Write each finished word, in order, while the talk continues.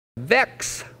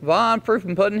Vex, Von Proof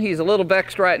and Pudding. He's a little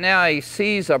vexed right now. He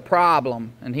sees a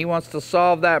problem and he wants to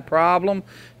solve that problem.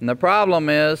 And the problem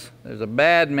is there's a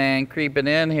bad man creeping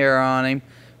in here on him.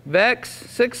 Vex,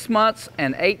 6 months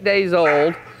and 8 days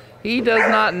old. He does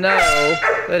not know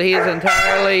that he is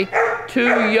entirely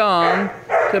too young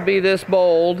to be this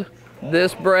bold,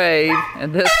 this brave,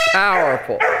 and this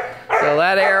powerful. So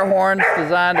that air horn's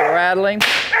designed to rattle him.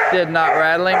 Did not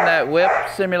rattle him. That whip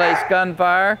simulates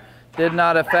gunfire. Did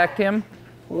not affect him.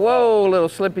 Whoa, little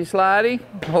slippy slidey.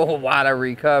 Oh, what a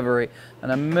recovery.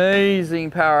 An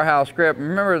amazing powerhouse grip.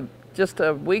 Remember, just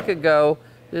a week ago,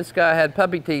 this guy had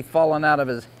puppy teeth falling out of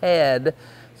his head.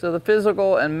 So the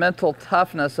physical and mental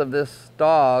toughness of this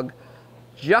dog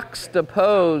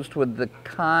juxtaposed with the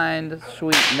kind,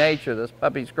 sweet nature. This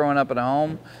puppy's growing up in a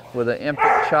home with an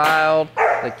infant child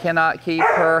that cannot keep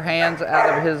her hands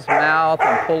out of his mouth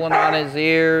and pulling on his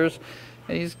ears.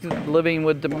 He's living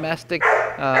with domestic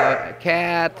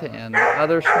cat and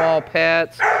other small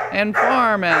pets and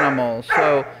farm animals.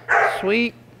 So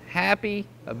sweet, happy,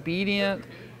 obedient,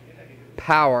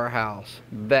 powerhouse,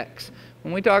 Vex.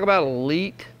 When we talk about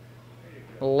elite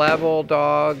level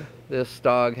dog, this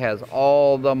dog has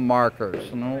all the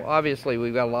markers. And obviously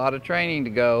we've got a lot of training to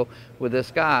go with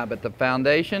this guy, but the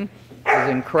foundation is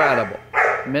incredible.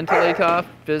 Mentally tough,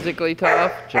 physically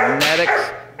tough,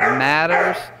 genetics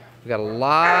matters. We've got a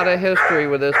lot of history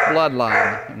with this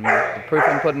bloodline, and the Proof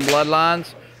and Pudding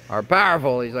bloodlines are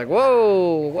powerful. He's like,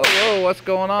 whoa, whoa, whoa, what's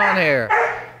going on here?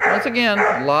 Once again,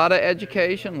 a lot of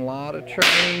education, a lot of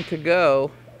training to go,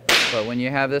 but when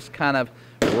you have this kind of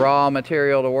raw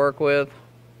material to work with,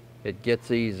 it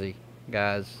gets easy,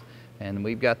 guys. And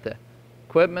we've got the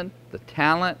equipment, the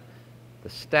talent, the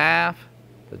staff,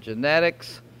 the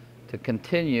genetics, to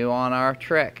continue on our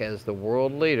trek as the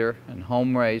world leader in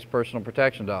home-raised personal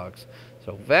protection dogs.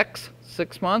 So Vex,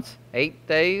 6 months, 8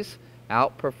 days,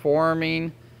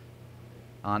 outperforming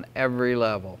on every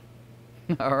level.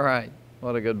 All right,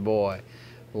 what a good boy.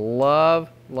 Love,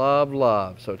 love,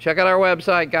 love. So check out our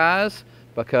website, guys,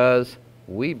 because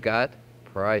we've got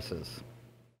prices.